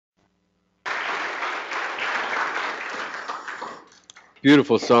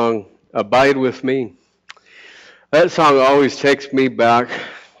Beautiful song, Abide With Me. That song always takes me back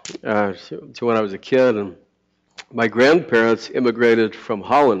to when I was a kid, and my grandparents immigrated from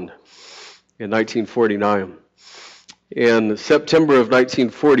Holland in 1949. In September of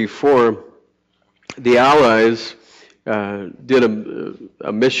 1944, the Allies did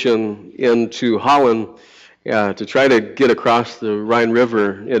a mission into Holland to try to get across the Rhine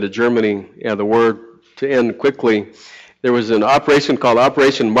River into Germany, and the war to end quickly. There was an operation called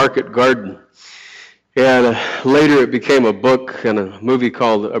Operation Market Garden. And later it became a book and a movie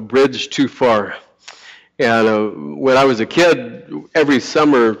called A Bridge Too Far. And when I was a kid, every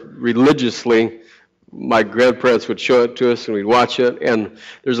summer religiously, my grandparents would show it to us and we'd watch it. And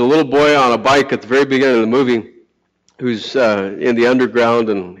there's a little boy on a bike at the very beginning of the movie who's in the underground,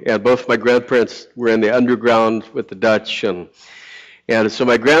 and both my grandparents were in the underground with the Dutch. And so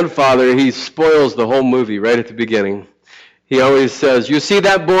my grandfather, he spoils the whole movie right at the beginning. He always says, "You see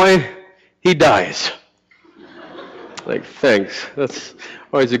that boy? He dies." Like, thanks. That's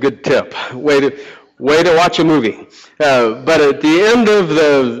always a good tip. Way to watch a movie. But at the end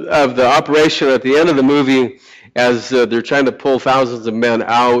of the operation, at the end of the movie, as they're trying to pull thousands of men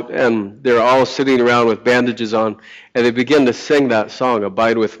out, and they're all sitting around with bandages on, and they begin to sing that song,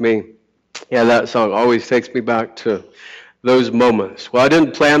 "Abide With Me." And that song always takes me back to those moments. Well, I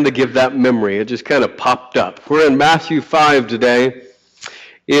didn't plan to give that memory. It just kind of popped up. We're in Matthew 5 today.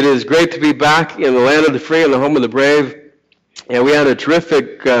 It is great to be back in the land of the free and the home of the brave. And we had a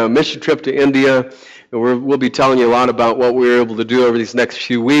terrific mission trip to India. And we'll be telling you a lot about what we were able to do over these next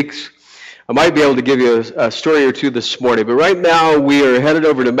few weeks. I might be able to give you a story or two this morning. But right now we are headed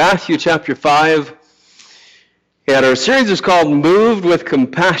over to Matthew chapter 5. And our series is called Moved with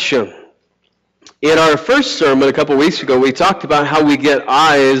Compassion. In our first sermon a couple weeks ago, we talked about how we get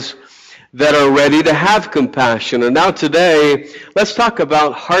eyes that are ready to have compassion. And now today, let's talk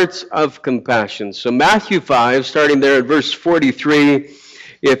about hearts of compassion. So Matthew 5, starting there at verse 43.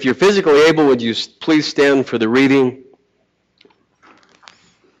 If you're physically able, would you please stand for the reading?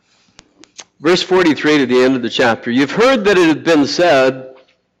 Verse 43 to the end of the chapter. "You've heard that it has been said,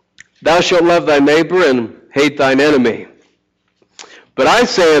 'Thou shalt love thy neighbor and hate thine enemy.' But I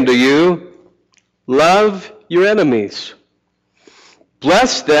say unto you, love your enemies.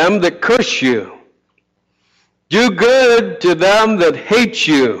 Bless them that curse you. Do good to them that hate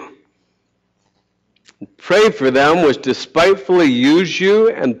you. Pray for them which despitefully use you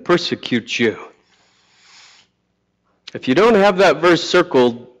and persecute you." If you don't have that verse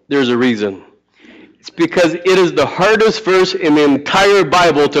circled, there's a reason. It's because it is the hardest verse in the entire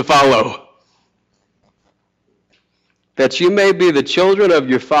Bible to follow. "That you may be the children of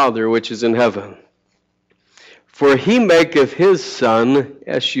your Father which is in heaven. For he maketh his sun,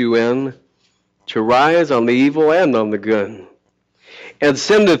 S-U-N, to rise on the evil and on the good, and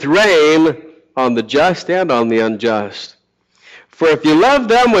sendeth rain on the just and on the unjust. For if you love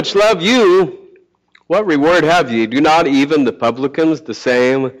them which love you, what reward have ye? Do not even the publicans the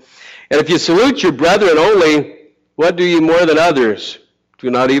same? And if you salute your brethren only, what do ye more than others? Do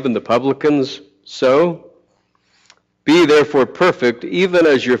not even the publicans so? Be therefore perfect, even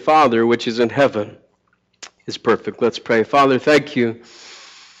as your Father which is in heaven is perfect." Let's pray. Father, thank you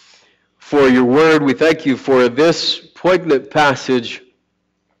for your word. We thank you for this poignant passage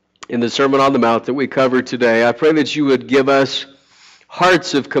in the Sermon on the Mount that we covered today. I pray that you would give us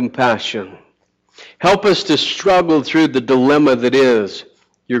hearts of compassion. Help us to struggle through the dilemma that is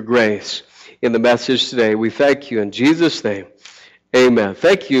your grace in the message today. We thank you in Jesus' name. Amen.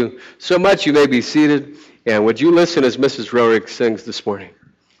 Thank you so much. You may be seated. And would you listen as Mrs. Roerick sings this morning?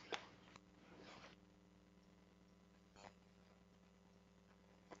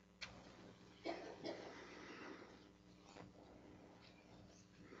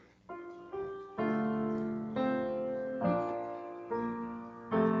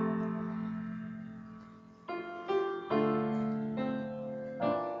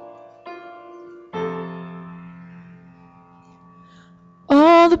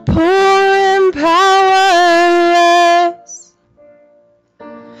 All the poor and powerless,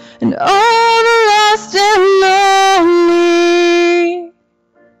 and all the lost and lonely,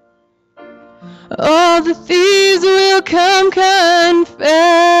 all the thieves will come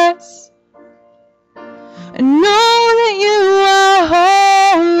confess and know that you are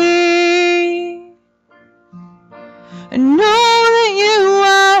holy, and know that you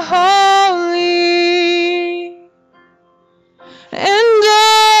are holy. And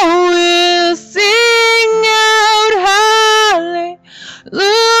all will sing out hallelujah,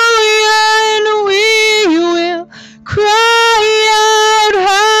 and we will cry out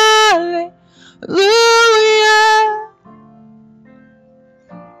hallelujah.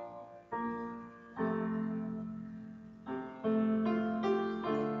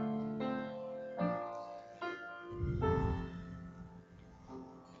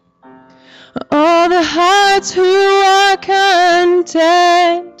 all the hearts who are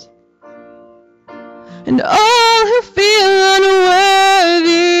content, and all who feel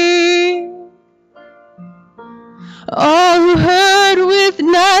unworthy, all who heard with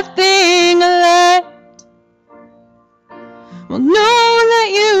nothing left, will know that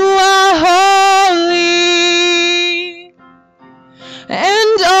you are holy,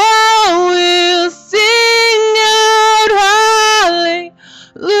 and all will sing out hallelujah,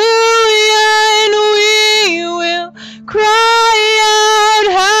 and we will cry out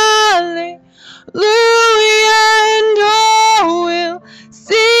hallelujah, and all will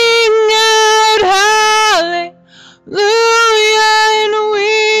sing out hallelujah, and we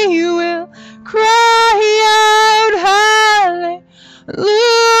will cry out hallelujah.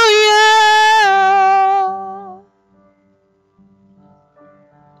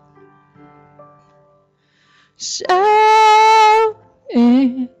 Shout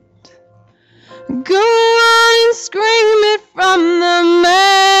it, go on and scream it from the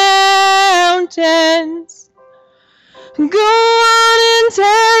mountains, go on and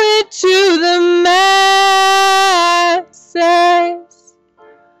tell it to the masses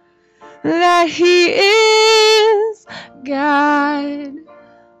that He is God.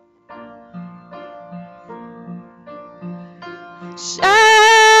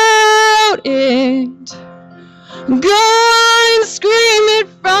 Shout it, go on and scream it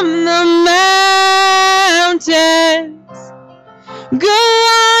from the mountains, go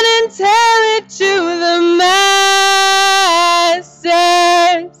on and tell it to the masses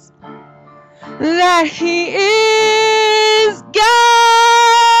that He is God,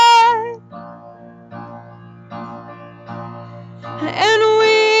 and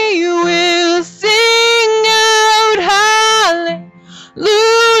we will sing out hallelujah,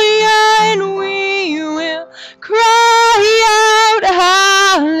 and we will cry out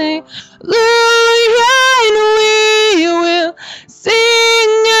hallelujah, and we will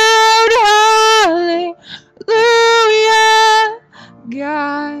sing out hallelujah,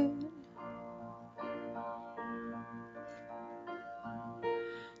 God.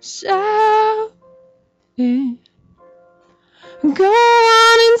 Shout it, go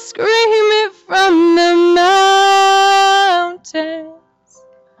on and scream it from the mountains,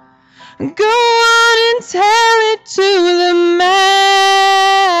 go on and tell it to the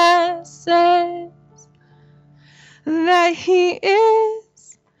masses that He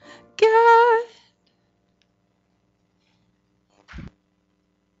is God.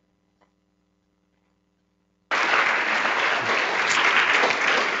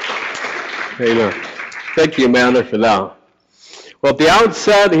 Amen. Thank you, Amanda, for that. Well, at the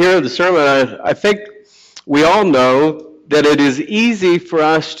outset here of the sermon, I think we all know that it is easy for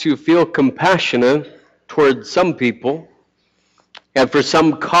us to feel compassionate towards some people, and for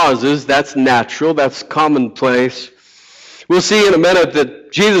some causes. That's natural, that's commonplace. We'll see in a minute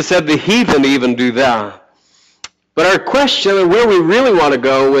that Jesus said the heathen even do that. But our question, and where we really want to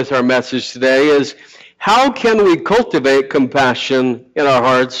go with our message today, is how can we cultivate compassion in our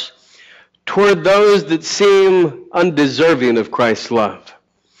hearts toward those that seem undeserving of Christ's love,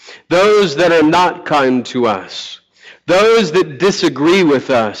 those that are not kind to us, those that disagree with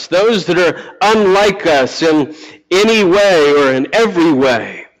us, those that are unlike us in any way or in every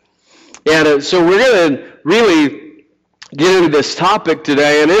way. And so we're going to really get into this topic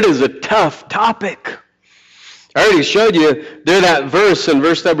today, and it is a tough topic. I already showed you there that verse in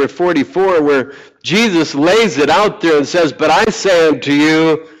verse number 44 where Jesus lays it out there and says, "But I say unto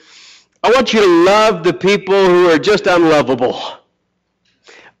you, I want you to love the people who are just unlovable.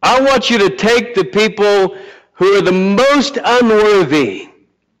 I want you to take the people who are the most unworthy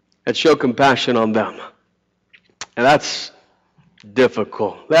and show compassion on them." And that's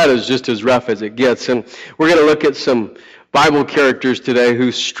difficult. That is just as rough as it gets. And we're going to look at some Bible characters today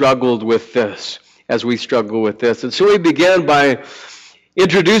who struggled with this as we struggle with this. And so we begin by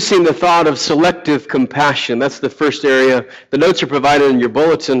introducing the thought of selective compassion. That's the first area. The notes are provided in your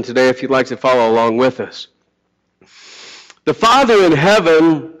bulletin today if you'd like to follow along with us. The Father in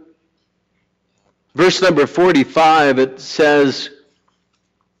heaven, verse number 45, it says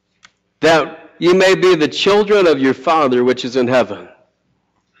that you may be the children of your Father which is in heaven.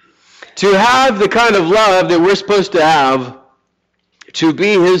 To have the kind of love that we're supposed to have, to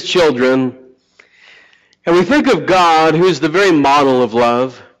be His children. And we think of God, who's the very model of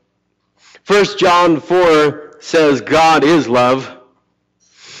love. 1 John 4 says God is love.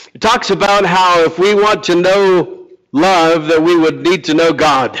 It talks about how if we want to know love, that we would need to know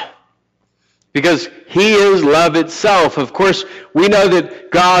God, because He is love itself. Of course, we know that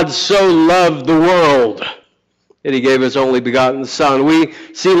God so loved the world that he gave his only begotten Son. We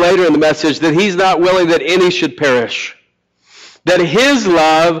see later in the message that he's not willing that any should perish, that his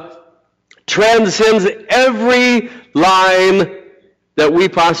love transcends every line that we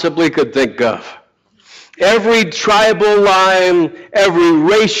possibly could think of. Every tribal line, every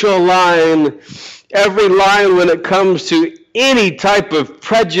racial line, every line when it comes to any type of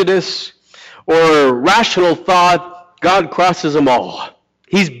prejudice or rational thought, God crosses them all.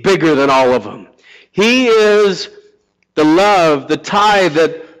 He's bigger than all of them. He is the love, the tie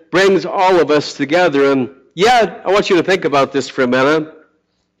that brings all of us together. And yet, I want you to think about this for a minute.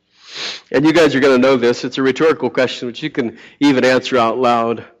 And you guys are going to know this. It's a rhetorical question, which you can even answer out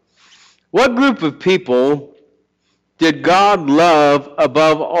loud. What group of people did God love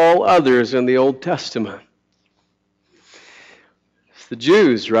above all others in the Old Testament? It's the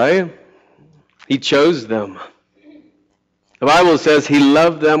Jews, right? He chose them. The Bible says he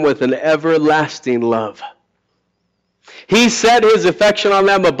loved them with an everlasting love. He set his affection on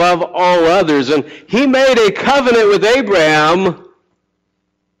them above all others, and he made a covenant with Abraham.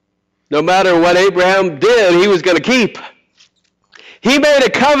 No matter what Abraham did, he was going to keep. He made a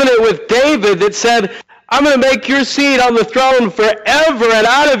covenant with David that said, I'm going to make your seed on the throne forever, and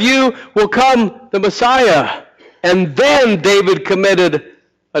out of you will come the Messiah. And then David committed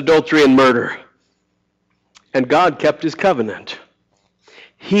adultery and murder. And God kept his covenant.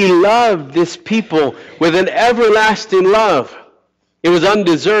 He loved this people with an everlasting love. It was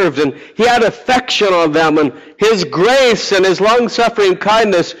undeserved, and he had affection on them, and his grace and his long-suffering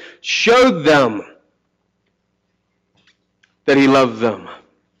kindness showed them that he loved them.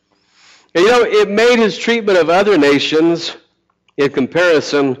 And it made his treatment of other nations, in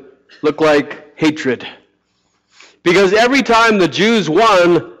comparison, look like hatred. Because every time the Jews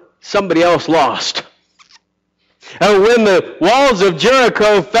won, somebody else lost. And when the walls of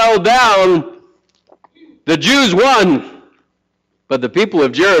Jericho fell down, the Jews won, but the people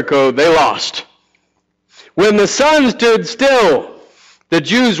of Jericho, they lost. When the sun stood still, the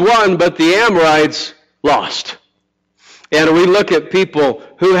Jews won, but the Amorites lost. And we look at people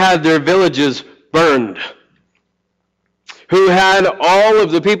who had their villages burned, who had all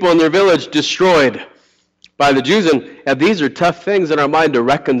of the people in their village destroyed by the Jews. And these are tough things in our mind to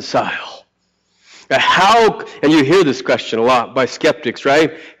reconcile. How, and you hear this question a lot by skeptics,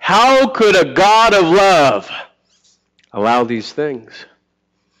 right? How could a God of love allow these things?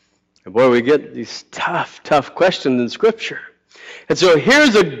 And boy, we get these tough questions in Scripture. And so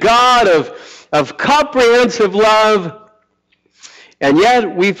here's a God of comprehensive love. And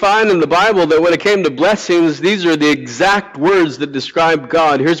yet we find in the Bible that when it came to blessings, these are the exact words that describe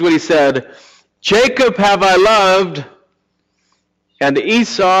God. Here's what he said: Jacob have I loved, and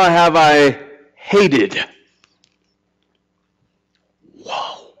Esau have I hated.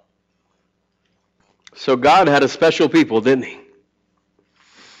 Whoa. So God had a special people, didn't he?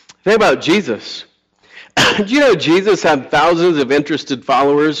 Think about Jesus. Do you know Jesus had thousands of interested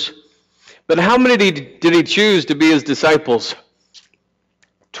followers? But how many did he choose to be his disciples?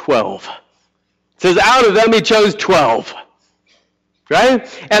 12. It says out of them he chose 12. Right?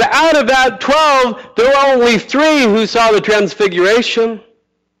 And out of that 12, there were only 3 who saw the transfiguration.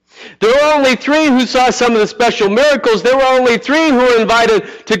 There were only 3 who saw some of the special miracles. There were only 3 who were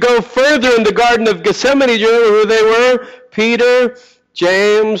invited to go further in the Garden of Gethsemane. Do you know who they were? Peter,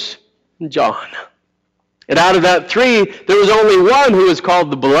 James, and John. And out of that 3, there was only one who was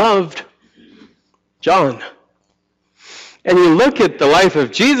called the Beloved, John. And you look at the life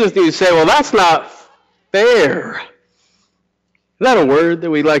of Jesus and you say, well, that's not fair. Is that a word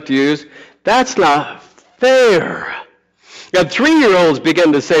that we like to use? That's not fair. And 3-year-olds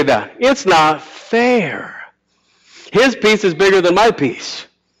begin to say that. It's not fair. His piece is bigger than my piece.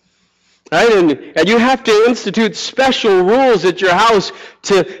 Right? And you have to institute special rules at your house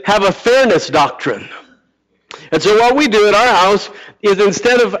to have a fairness doctrine. And so what we do at our house is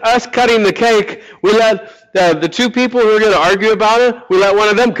instead of us cutting the cake, we let the 2 people who are going to argue about it, we let one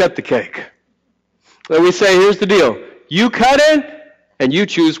of them cut the cake. And we say, here's the deal. You cut it, and you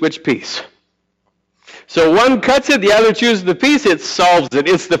choose which piece. So one cuts it, the other chooses the piece, it solves it.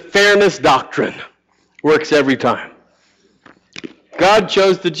 It's the fairness doctrine. Works every time. God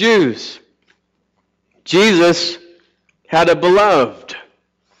chose the Jews. Jesus had a beloved.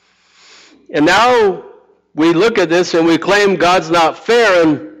 And now we look at this and we claim God's not fair,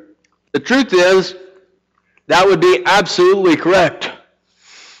 and the truth is, that would be absolutely correct.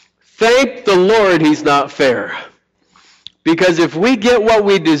 Thank the Lord he's not fair. Because if we get what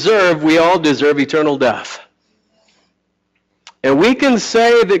we deserve, we all deserve eternal death. And we can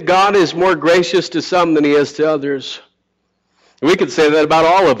say that God is more gracious to some than he is to others. We could say that about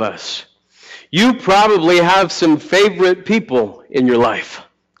all of us. You probably have some favorite people in your life.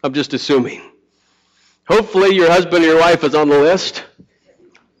 I'm just assuming. Hopefully your husband or your wife is on the list.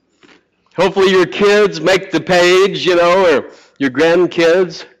 Hopefully your kids make the page, or your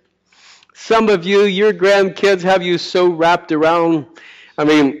grandkids. Some of you, your grandkids have you so wrapped around,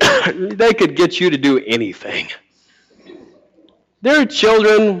 they could get you to do anything. There are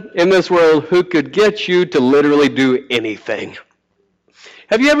children in this world who could get you to literally do anything.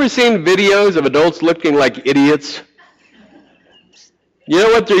 Have you ever seen videos of adults looking like idiots? You know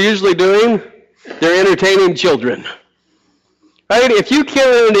what they're usually doing? They're entertaining children. Right? If you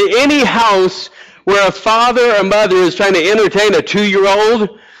came into any house where a father or mother is trying to entertain a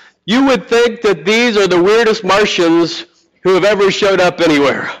 2-year-old, you would think that these are the weirdest Martians who have ever showed up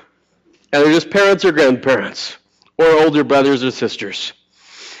anywhere. And they're just parents or grandparents, or older brothers or sisters.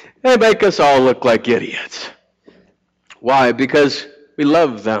 They make us all look like idiots. Why? Because we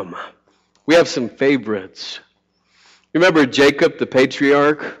love them. We have some favorites. Remember Jacob, the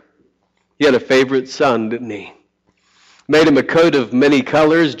patriarch? He had a favorite son, didn't he? Made him a coat of many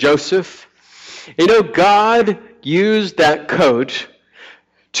colors, Joseph. God used that coat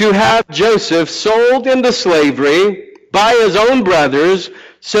to have Joseph sold into slavery by his own brothers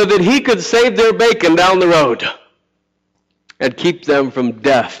so that he could save their bacon down the road and keep them from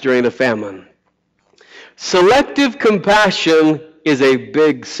death during a famine. Selective compassion is a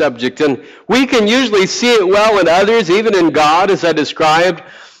big subject, and we can usually see it well in others, even in God, as I described,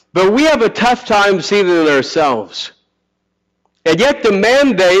 but we have a tough time seeing it in ourselves. And yet the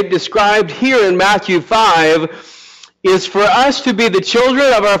mandate described here in Matthew 5 is for us to be the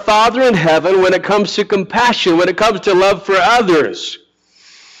children of our Father in heaven when it comes to compassion, when it comes to love for others.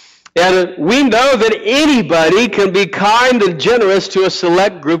 And we know that anybody can be kind and generous to a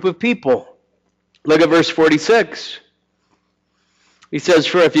select group of people. Look at verse 46. He says,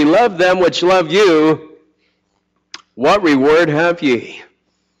 "For if ye love them which love you, what reward have ye?"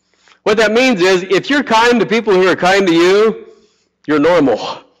 What that means is, if you're kind to people who are kind to you, you're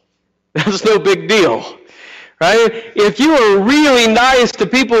normal. That's no big deal. Right? If you are really nice to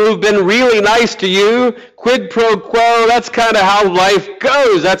people who've been really nice to you, quid pro quo, that's kind of how life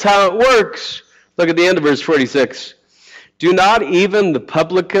goes. That's how it works. Look at the end of verse 46. "Do not even the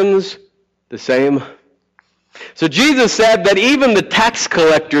publicans the same?" So Jesus said that even the tax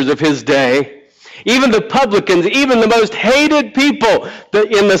collectors of his day, even the publicans, even the most hated people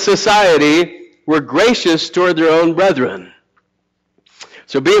in the society were gracious toward their own brethren.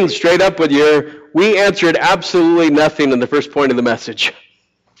 So being straight up with you, we answered absolutely nothing in the first point of the message.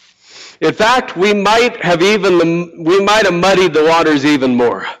 In fact, we might have muddied the waters even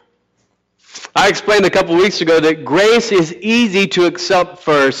more. I explained a couple weeks ago that grace is easy to accept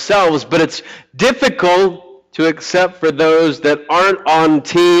for ourselves, but it's difficult to accept for those that aren't on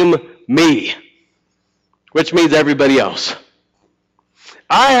team me, which means everybody else.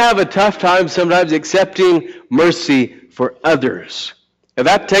 I have a tough time sometimes accepting mercy for others. And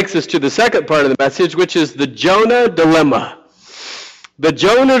that takes us to the second part of the message, which is the Jonah dilemma. The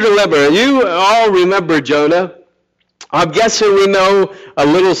Jonah dilemma. You all remember Jonah. I'm guessing we know a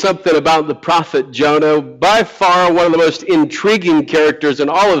little something about the prophet Jonah. By far one of the most intriguing characters in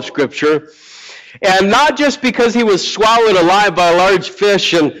all of Scripture. And not just because he was swallowed alive by a large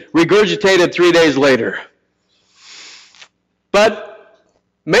fish and regurgitated 3 days later, but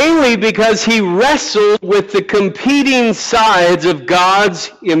mainly because he wrestled with the competing sides of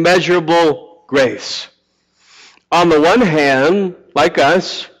God's immeasurable grace. On the one hand, like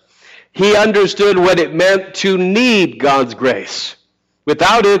us, he understood what it meant to need God's grace.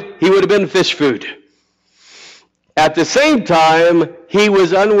 Without it, he would have been fish food. At the same time, he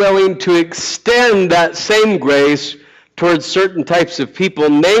was unwilling to extend that same grace towards certain types of people,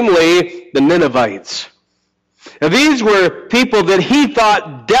 namely the Ninevites. Now, these were people that he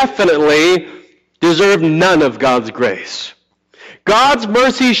thought definitely deserved none of God's grace. God's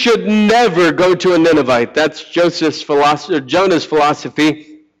mercy should never go to a Ninevite. That's Jonah's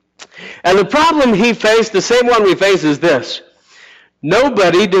philosophy. And the problem he faced, the same one we face, is this.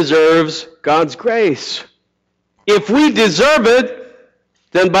 Nobody deserves God's grace. If we deserve it,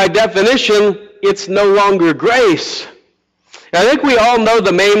 then by definition, it's no longer grace. I think we all know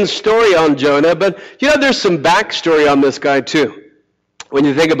the main story on Jonah, but there's some backstory on this guy too, when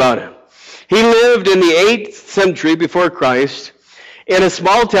you think about it. He lived in the 8th century before Christ in a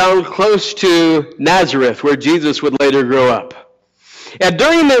small town close to Nazareth, where Jesus would later grow up. And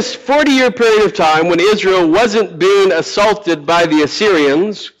during this 40-year period of time, when Israel wasn't being assaulted by the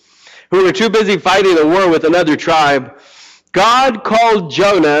Assyrians, who were too busy fighting a war with another tribe, God called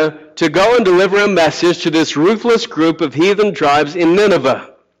Jonah to go and deliver a message to this ruthless group of heathen tribes in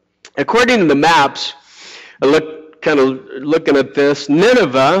Nineveh. According to the maps, looking at this,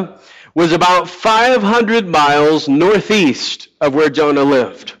 Nineveh was about 500 miles northeast of where Jonah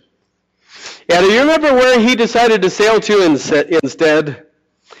lived. And do you remember where he decided to sail to instead?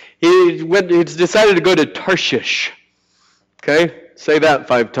 He decided to go to Tarshish. Okay? Say that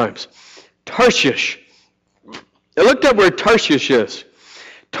 5 times. Tarshish. I looked up where Tarshish is.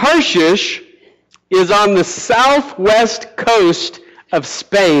 Tarshish is on the southwest coast of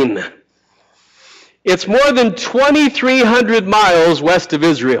Spain. It's more than 2,300 miles west of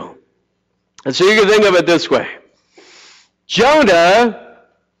Israel. And so you can think of it this way. Jonah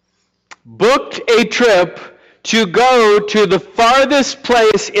booked a trip to go to the farthest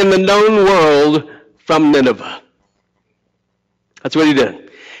place in the known world from Nineveh. That's what he did.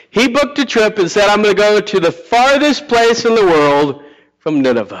 He booked a trip and said, I'm going to go to the farthest place in the world from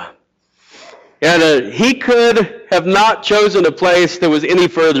Nineveh. And he could have not chosen a place that was any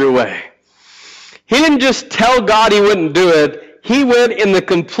further away. He didn't just tell God he wouldn't do it. He went in the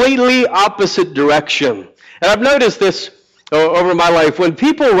completely opposite direction. And I've noticed this over my life. When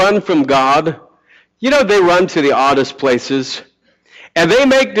people run from God, they run to the oddest places. And they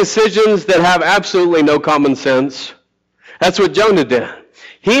make decisions that have absolutely no common sense. That's what Jonah did.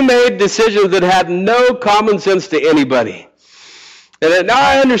 He made decisions that had no common sense to anybody. And now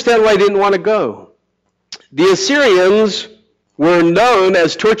I understand why he didn't want to go. The Assyrians were known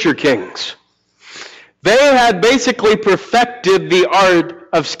as torture kings. They had basically perfected the art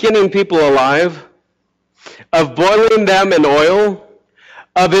of skinning people alive, of boiling them in oil,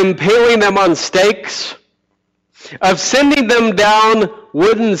 of impaling them on stakes, of sending them down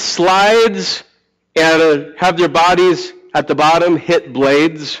wooden slides and have their bodies at the bottom hit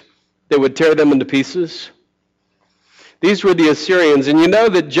blades that would tear them into pieces. These were the Assyrians, and you know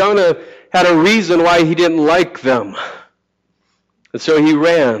that Jonah had a reason why he didn't like them. And so he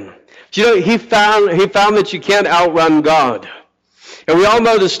ran. He found that you can't outrun God. And we all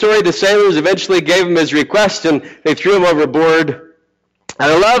know the story. The sailors eventually gave him his request, and they threw him overboard.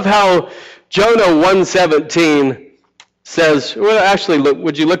 And I love how Jonah 1:17 says, well, actually,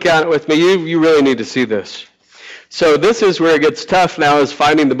 would you look at it with me? You really need to see this. So this is where it gets tough now, is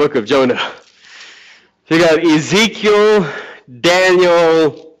finding the book of Jonah. You got Ezekiel,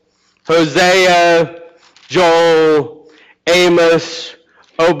 Daniel, Hosea, Joel, Amos,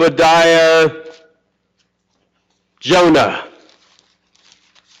 Obadiah, Jonah.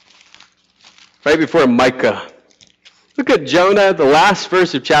 Right before Micah. Look at Jonah, the last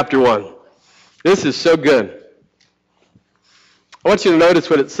verse of chapter 1. This is so good. I want you to notice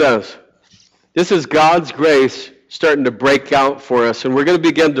what it says. This is God's grace starting to break out for us, and we're going to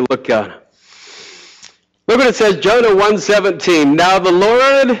begin to look at it. Look what it says, Jonah 1:17. Now the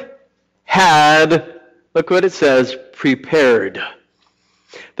Lord had, look what it says, prepared.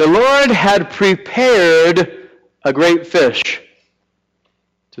 The Lord had prepared a great fish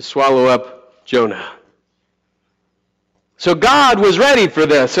to swallow up Jonah. So God was ready for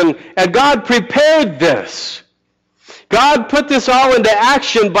this, and God prepared this. God put this all into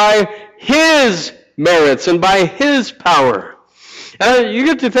action by His merits and by His power. And you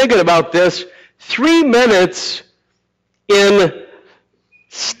get to thinking about this. 3 minutes in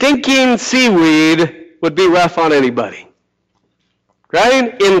stinking seaweed would be rough on anybody.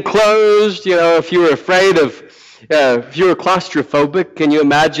 Right? Enclosed, if you were afraid of, if you were claustrophobic, can you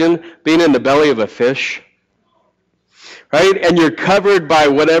imagine being in the belly of a fish? Right? And you're covered by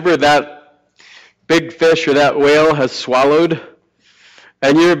whatever that big fish or that whale has swallowed.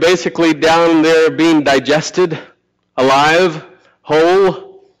 And you're basically down there being digested, alive, whole,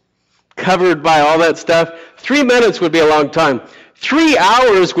 covered by all that stuff. 3 minutes would be a long time. 3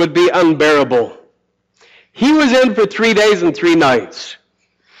 hours would be unbearable. He was in for 3 days and 3 nights.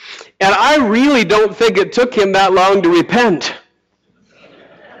 And I really don't think it took him that long to repent.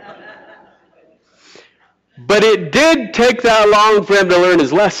 But it did take that long for him to learn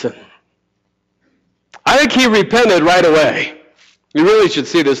his lesson. I think he repented right away. You really should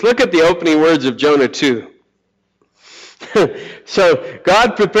see this. Look at the opening words of Jonah 2. So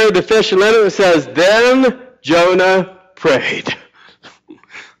God prepared the fish, and then it says, then Jonah prayed.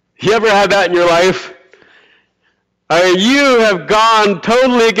 You ever had that in your life? You have gone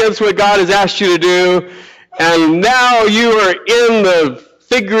totally against what God has asked you to do, and now you are in the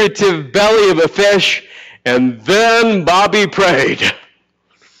figurative belly of a fish, and then Bobby prayed.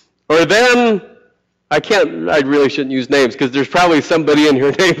 Or then, I really shouldn't use names, because there's probably somebody in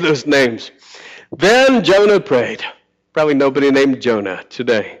here named those names. Then Jonah prayed. Probably nobody named Jonah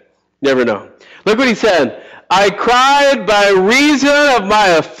today. Never know. Look what he said. I cried by reason of my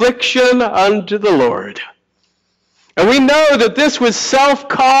affliction unto the Lord. And we know that this was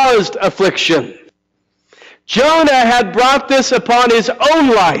self-caused affliction. Jonah had brought this upon his own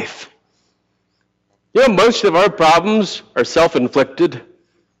life. You know, most of our problems are self-inflicted.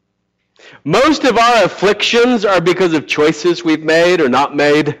 Most of our afflictions are because of choices we've made or not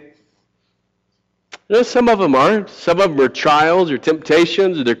made. You know, some of them aren't. Some of them are trials or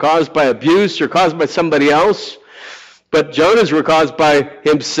temptations, or they're caused by abuse or caused by somebody else. But Jonah's were caused by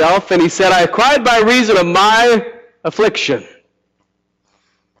himself, and he said, I cried by reason of my affliction.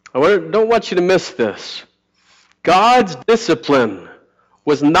 Don't want you to miss this. God's discipline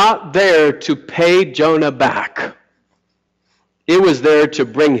was not there to pay Jonah back. It was there to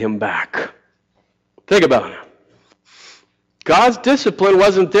bring him back. Think about it. God's discipline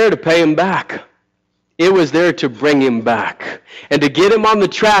wasn't there to pay him back. It was there to bring him back and to get him on the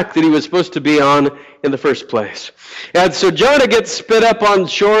track that he was supposed to be on in the first place. And so Jonah gets spit up on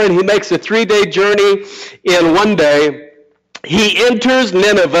shore, and he makes a 3-day journey in one day. He enters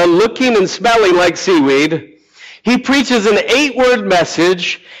Nineveh looking and smelling like seaweed. He preaches an 8-word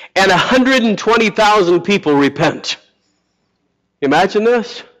message, and 120,000 people repent. Imagine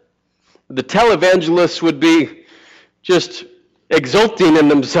this. The televangelists would be just exulting in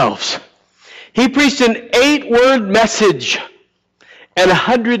themselves. He preached an 8-word message, and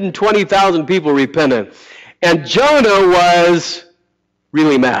 120,000 people repented. And Jonah was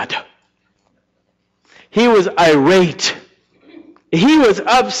really mad. He was irate. He was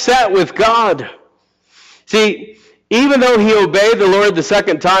upset with God. See, even though he obeyed the Lord the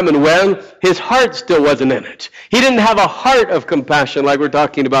second time and when, his heart still wasn't in it. He didn't have a heart of compassion like we're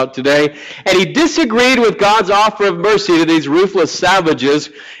talking about today. And he disagreed with God's offer of mercy to these ruthless savages.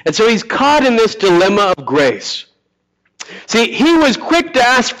 And so he's caught in this dilemma of grace. See, he was quick to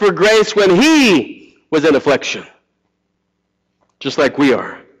ask for grace when he was in affliction, just like we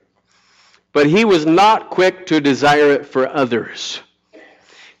are. But he was not quick to desire it for others.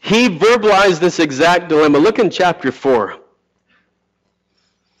 He verbalized this exact dilemma. Look in chapter 4.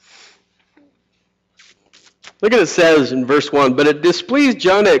 Look at it says in verse 1, but it displeased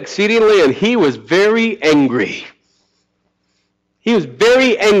Jonah exceedingly, and he was very angry. He was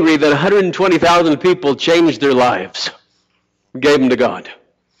very angry that 120,000 people changed their lives and gave them to God.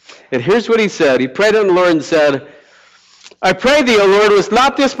 And here's what he said. He prayed unto the Lord and said, I pray thee, O Lord, was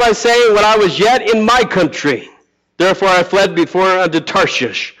not this by saying when I was yet in my country? Therefore I fled before unto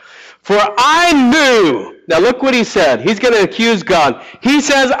Tarshish. For I knew, now look what he said. He's going to accuse God. He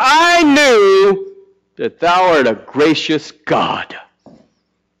says, I knew that thou art a gracious God.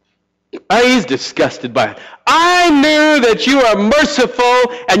 He's disgusted by it. I knew that you are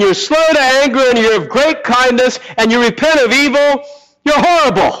merciful, and you're slow to anger, and you're of great kindness, and you repent of evil. You're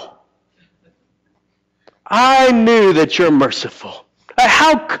horrible. I knew that you're merciful.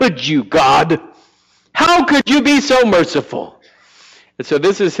 How could you, God? How could you be so merciful? And so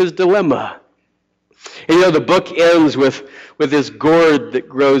this is his dilemma. And you know, the book ends with this gourd that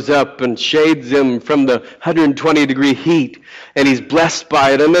grows up and shades him from the 120-degree heat. And he's blessed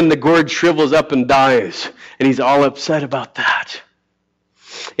by it. And then the gourd shrivels up and dies. And he's all upset about that.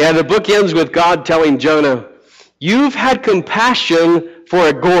 Yeah, the book ends with God telling Jonah, you've had compassion for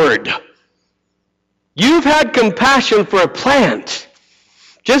a gourd. You've had compassion for a plant.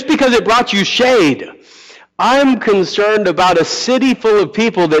 Just because it brought you shade. I'm concerned about a city full of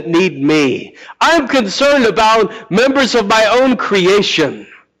people that need me. I'm concerned about members of my own creation.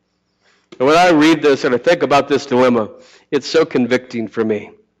 And when I read this and I think about this dilemma, it's so convicting for me.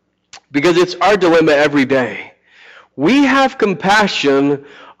 Because it's our dilemma every day. We have compassion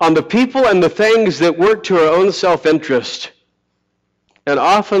on the people and the things that work to our own self-interest, and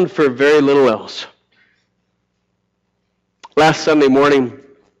often for very little else. Last Sunday morning,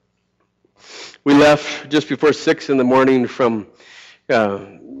 we left just before 6 in the morning from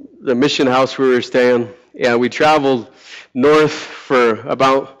the mission house where we were staying, and we traveled north for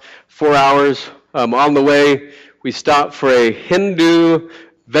about 4 hours. On the way, we stopped for a Hindu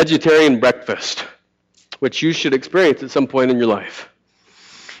vegetarian breakfast, which you should experience at some point in your life,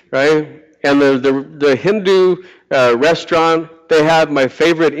 right? And the Hindu restaurant, they had my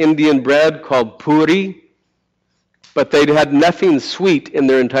favorite Indian bread called puri, but they had nothing sweet in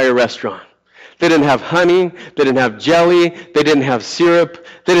their entire restaurant. They didn't have honey, they didn't have jelly, they didn't have syrup,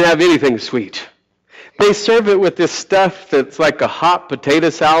 they didn't have anything sweet. They serve it with this stuff that's like a hot potato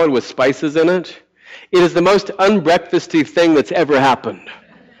salad with spices in it. It is the most unbreakfasty thing that's ever happened.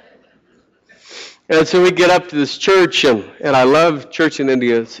 And so we get up to this church, and I love church in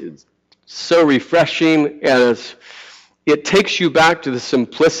India. It's so refreshing, and it takes you back to the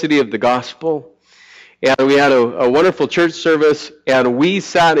simplicity of the gospel. And we had a wonderful church service, and we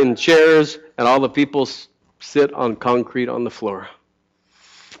sat in chairs, and all the people sit on concrete on the floor.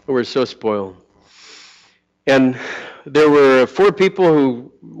 We were so spoiled. And there were 4 people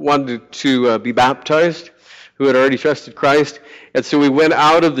who wanted to be baptized, who had already trusted Christ. And so we went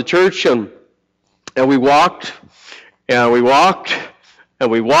out of the church and we walked, and we walked, and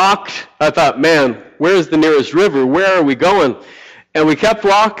we walked. I thought, man, where's the nearest river? Where are we going? And we kept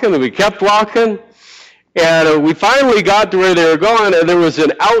walking, and we kept walking. And we finally got to where they were going, and there was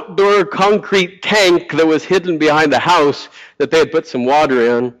an outdoor concrete tank that was hidden behind a house that they had put some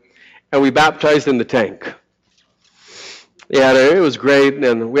water in, and we baptized in the tank. Yeah, it was great,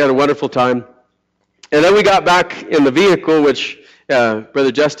 and we had a wonderful time. And then we got back in the vehicle, which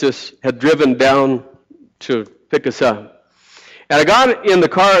Brother Justice had driven down to pick us up. And I got in the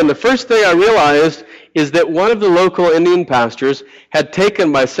car, and the first thing I realized is that one of the local Indian pastors had taken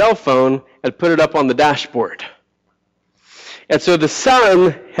my cell phone and put it up on the dashboard. And so the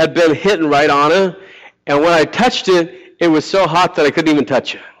sun had been hitting right on it, and when I touched it, it was so hot that I couldn't even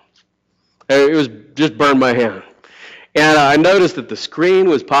touch it. It was just burned my hand. And I noticed that the screen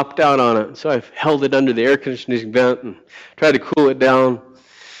was popped out on it, so I held it under the air conditioning vent and tried to cool it down.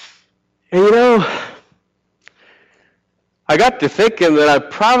 And you know, I got to thinking that I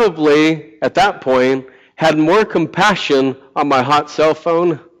probably, at that point, had more compassion on my hot cell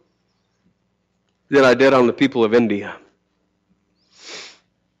phone than I did on the people of India.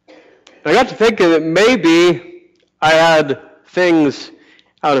 I got to thinking that maybe I had things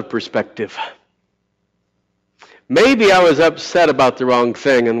out of perspective. Maybe I was upset about the wrong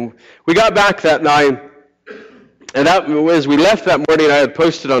thing. And we got back that night, and as we left that morning, I had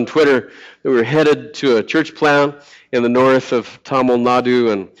posted on Twitter that we were headed to a church plant in the north of Tamil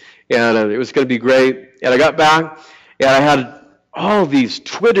Nadu, and it was going to be great. And I got back, and I had all these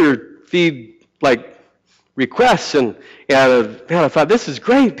Twitter feed requests, and man, I thought, this is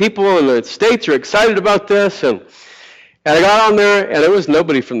great. People in the States are excited about this, and I got on there, and it was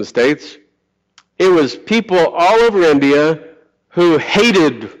nobody from the States. It was people all over India who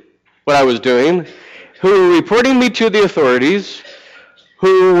hated what I was doing, who were reporting me to the authorities,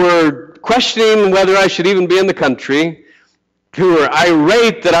 who were questioning whether I should even be in the country, who were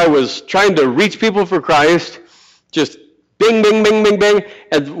irate that I was trying to reach people for Christ, just bing, bing, bing, bing, bing.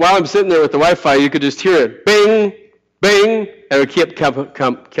 And while I'm sitting there with the Wi-Fi, you could just hear it, bing, bing, and it kept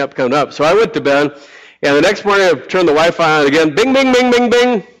coming up. So I went to bed, and the next morning I turned the Wi-Fi on again, bing, bing, bing, bing,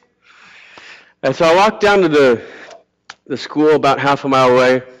 bing. And so I walked down to the school about half a mile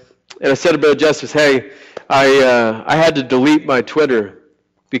away, and I said to Brother Justice, hey, I had to delete my Twitter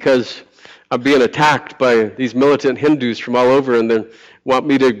because I'm being attacked by these militant Hindus from all over, and they want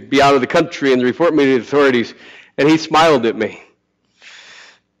me to be out of the country and report me to the authorities. And he smiled at me.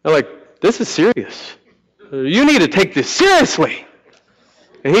 I'm like, this is serious. You need to take this seriously.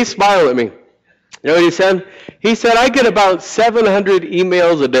 And he smiled at me. You know what he said? He said, I get about 700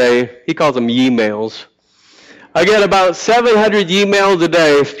 emails a day. He calls them ye-mails. I get about 700 emails a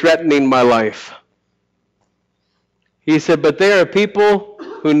day threatening my life. He said, but they are people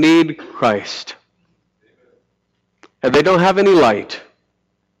who need Christ. And they don't have any light.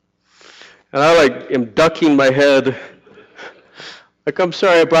 And I am ducking my head. I'm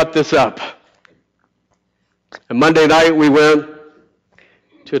sorry I brought this up. And Monday night we went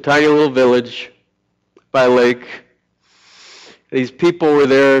to a tiny little village by a lake. These people were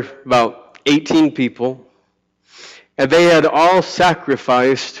there, about 18 people. And they had all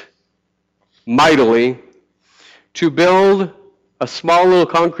sacrificed mightily to build a small little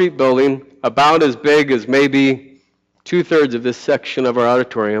concrete building about as big as maybe 2/3 of this section of our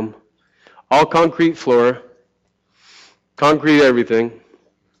auditorium. All concrete floor, concrete everything.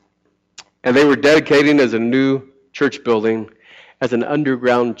 And they were dedicating as a new church building, as an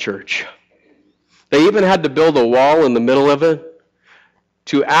underground church. They even had to build a wall in the middle of it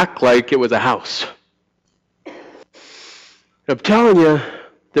to act like it was a house. I'm telling you,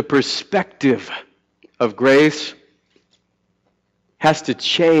 the perspective of grace has to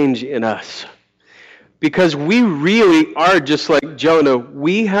change in us. Because we really are just like Jonah.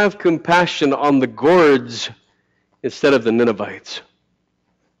 We have compassion on the gourds instead of the Ninevites.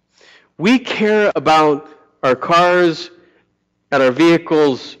 We care about our cars and our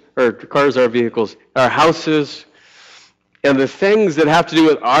vehicles, or cars, our vehicles, our houses, and the things that have to do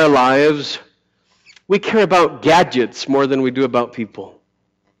with our lives. We care about gadgets more than we do about people.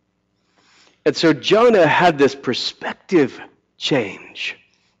 And so Jonah had this perspective change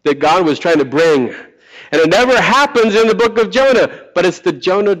that God was trying to bring. And it never happens in the book of Jonah, but it's the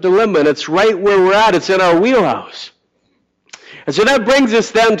Jonah dilemma, and it's right where we're at. It's in our wheelhouse. And so that brings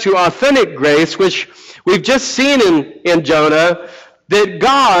us then to authentic grace, which we've just seen in Jonah, that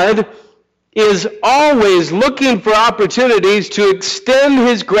God is always looking for opportunities to extend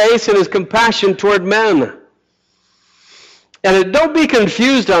his grace and his compassion toward men. And don't be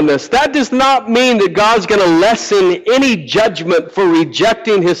confused on this. That does not mean that God's going to lessen any judgment for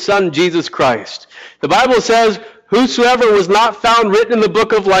rejecting his Son, Jesus Christ. The Bible says, whosoever was not found written in the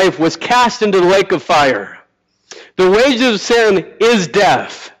book of life was cast into the lake of fire. The wages of sin is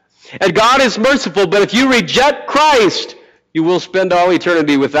death. And God is merciful, but if you reject Christ, you will spend all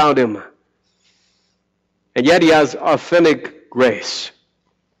eternity without him. And yet he has authentic grace.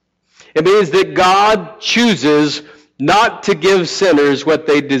 It means that God chooses not to give sinners what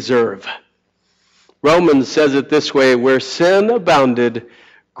they deserve. Romans says it this way, where sin abounded,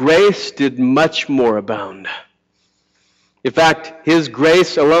 grace did much more abound. In fact, his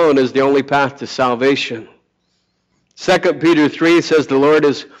grace alone is the only path to salvation. 2 Peter 3 says the Lord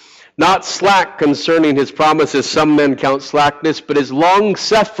is not slack concerning his promises, some men count slackness, but is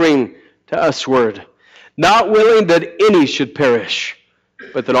long-suffering to usward, not willing that any should perish,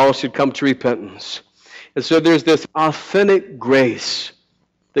 but that all should come to repentance. And so there's this authentic grace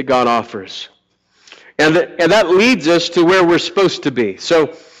that God offers. And that leads us to where we're supposed to be.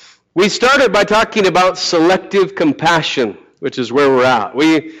 So we started by talking about selective compassion, which is where we're at.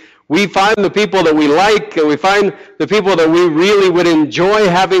 We find the people that we like, and we find the people that we really would enjoy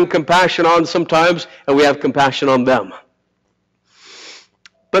having compassion on sometimes, and we have compassion on them.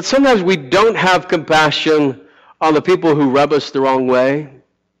 But sometimes we don't have compassion on the people who rub us the wrong way.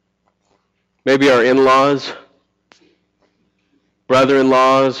 Maybe our in-laws,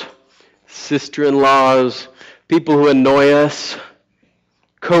 brother-in-laws, sister-in-laws, people who annoy us,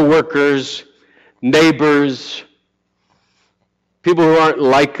 co-workers, neighbors, people who aren't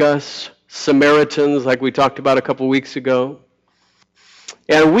like us, Samaritans, like we talked about a couple weeks ago.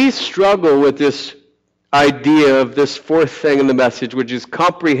 And we struggle with this idea of this fourth thing in the message, which is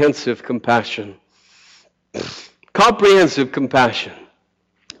comprehensive compassion. Comprehensive compassion.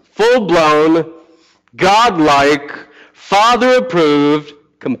 Full-blown, God-like, Father-approved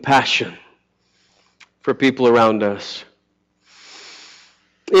compassion for people around us.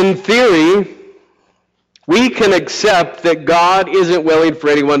 In theory, we can accept that God isn't willing for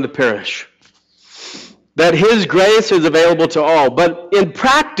anyone to perish, that his grace is available to all. But in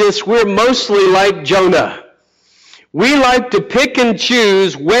practice, we're mostly like Jonah. We like to pick and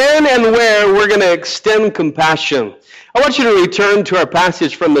choose when and where we're going to extend compassion. I want you to return to our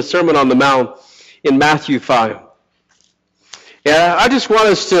passage from the Sermon on the Mount in Matthew 5. Yeah, I just want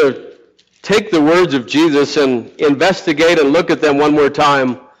us to take the words of Jesus and investigate and look at them one more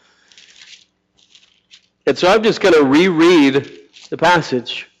time. And so I'm just going to reread the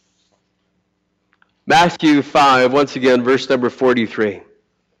passage. Matthew 5, once again, verse number 43.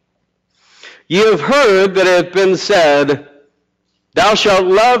 Ye have heard that it hath been said, thou shalt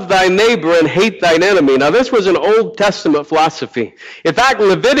love thy neighbor and hate thine enemy. Now this was an Old Testament philosophy. In fact,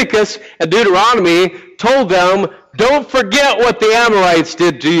 Leviticus and Deuteronomy told them, don't forget what the Amorites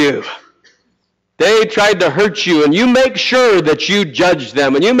did to you. They tried to hurt you, and you make sure that you judge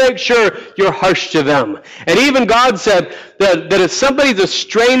them, and you make sure you're harsh to them. And even God said that if somebody's a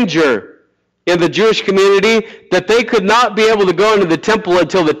stranger in the Jewish community, that they could not be able to go into the temple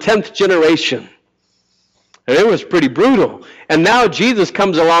until the 10th generation. And it was pretty brutal. And now Jesus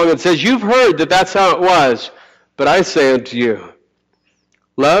comes along and says, you've heard that that's how it was, but I say unto you,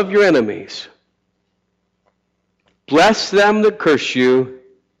 love your enemies. Bless them that curse you.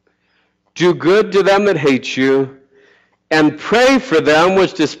 Do good to them that hate you, and pray for them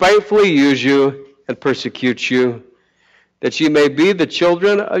which despitefully use you and persecute you, that ye may be the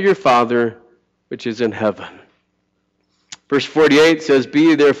children of your Father which is in heaven. Verse 48 says, be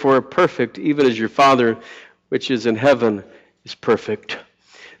ye therefore perfect, even as your Father which is in heaven is perfect.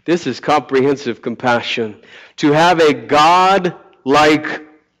 This is comprehensive compassion, to have a God-like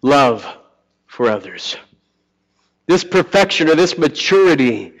love for others. This perfection or this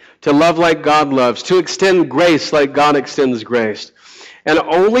maturity to love like God loves, to extend grace like God extends grace. And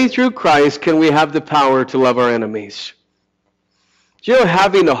only through Christ can we have the power to love our enemies. Do you know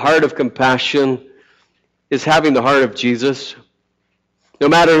having the heart of compassion is having the heart of Jesus? No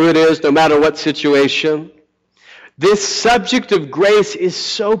matter who it is, no matter what situation. This subject of grace is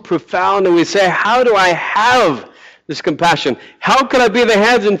so profound, and we say, how do I have this compassion? How can I be the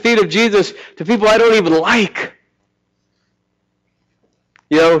hands and feet of Jesus to people I don't even like?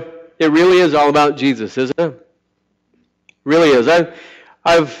 You know, it really is all about Jesus, isn't it? It really is.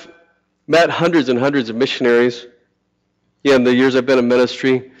 I've met hundreds and hundreds of missionaries in the years I've been in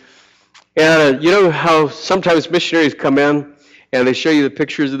ministry. And you know how sometimes missionaries come in and they show you the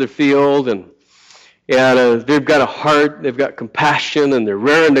pictures of the field and and they've got a heart, they've got compassion, and they're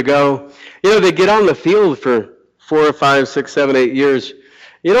raring to go. They get on the field for 4, 5, 6, 7, 8 years.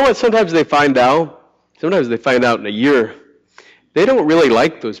 You know what sometimes they find out? Sometimes they find out in a year. They don't really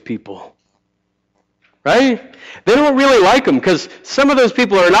like those people. Right? They don't really like them because some of those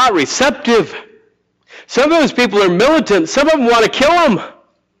people are not receptive. Some of those people are militant. Some of them want to kill them.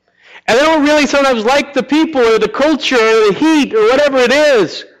 And they don't really sometimes like the people or the culture or the heat or whatever it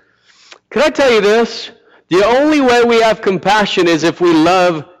is. Can I tell you this? The only way we have compassion is if we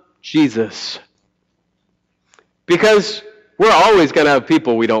love Jesus. Because we're always going to have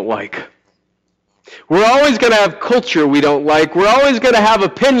people we don't like. We're always going to have culture we don't like. We're always going to have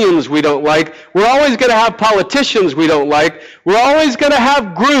opinions we don't like. We're always going to have politicians we don't like. We're always going to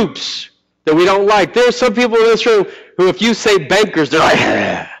have groups that we don't like. There are some people in this room who, if you say bankers, they're like,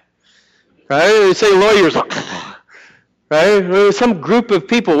 right? You say lawyers, right? There's some group of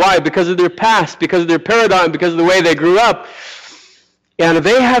people. Why? Because of their past, because of their paradigm, because of the way they grew up. And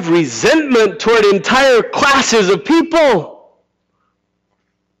they have resentment toward entire classes of people.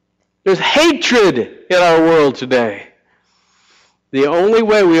 There's hatred in our world today. The only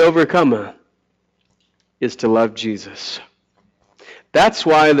way we overcome it is to love Jesus. That's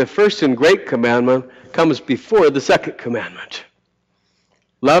why the first and great commandment comes before the second commandment.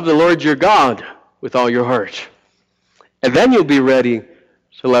 Love the Lord your God with all your heart. And then you'll be ready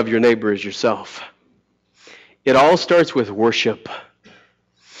to love your neighbor as yourself. It all starts with worship.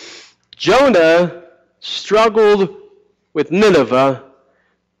 Jonah struggled with Nineveh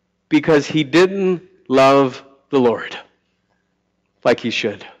because he didn't love the Lord like he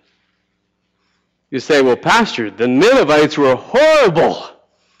should. You say, well, Pastor, the Ninevites were horrible.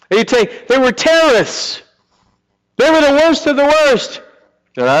 And you say, they were terrorists. They were the worst of the worst.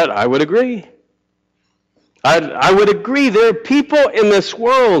 And I would agree. I would agree. There are people in this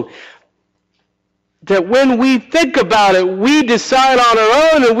world that when we think about it, we decide on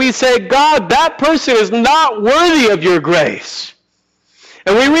our own and we say, God, that person is not worthy of your grace.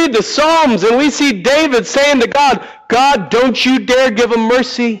 And we read the Psalms and we see David saying to God, God, don't you dare give them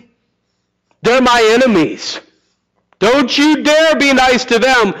mercy. They're my enemies. Don't you dare be nice to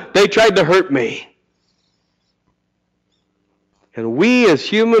them. They tried to hurt me. And we as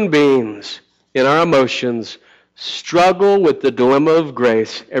human beings, in our emotions, struggle with the dilemma of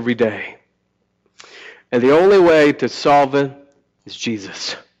grace every day. And the only way to solve it is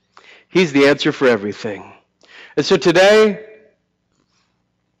Jesus. He's the answer for everything. And so today,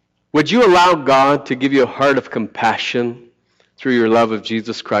 would you allow God to give you a heart of compassion through your love of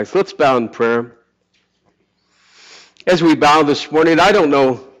Jesus Christ? Let's bow in prayer. As we bow this morning, I don't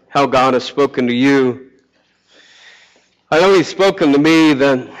know how God has spoken to you. I know He's spoken to me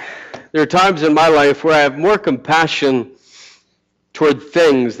that there are times in my life where I have more compassion toward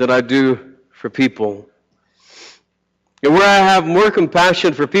things than I do for people. And where I have more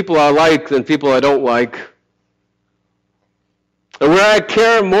compassion for people I like than people I don't like. And where I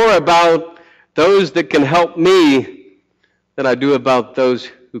care more about those that can help me than I do about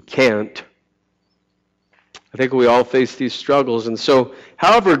those who can't. I think we all face these struggles. And so,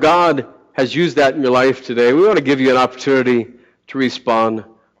 however God has used that in your life today, we want to give you an opportunity to respond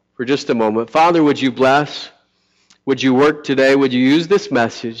for just a moment. Father, would you bless? Would you work today? Would you use this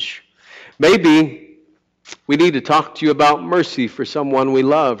message? Maybe we need to talk to you about mercy for someone we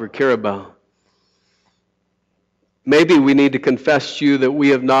love or care about. Maybe we need to confess to you that we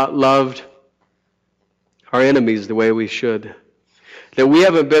have not loved our enemies the way we should. That we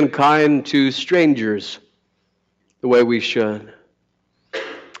haven't been kind to strangers the way we should.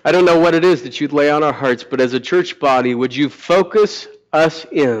 I don't know what it is that you'd lay on our hearts, but as a church body, would you focus us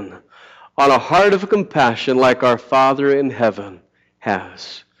in on a heart of compassion like our Father in heaven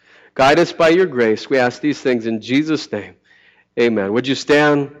has? Guide us by your grace. We ask these things in Jesus' name. Amen. Would you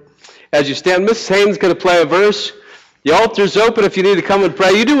stand? As you stand, Miss Haynes is going to play a verse. The altar's open if you need to come and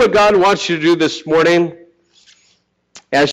pray. You do what God wants you to do this morning.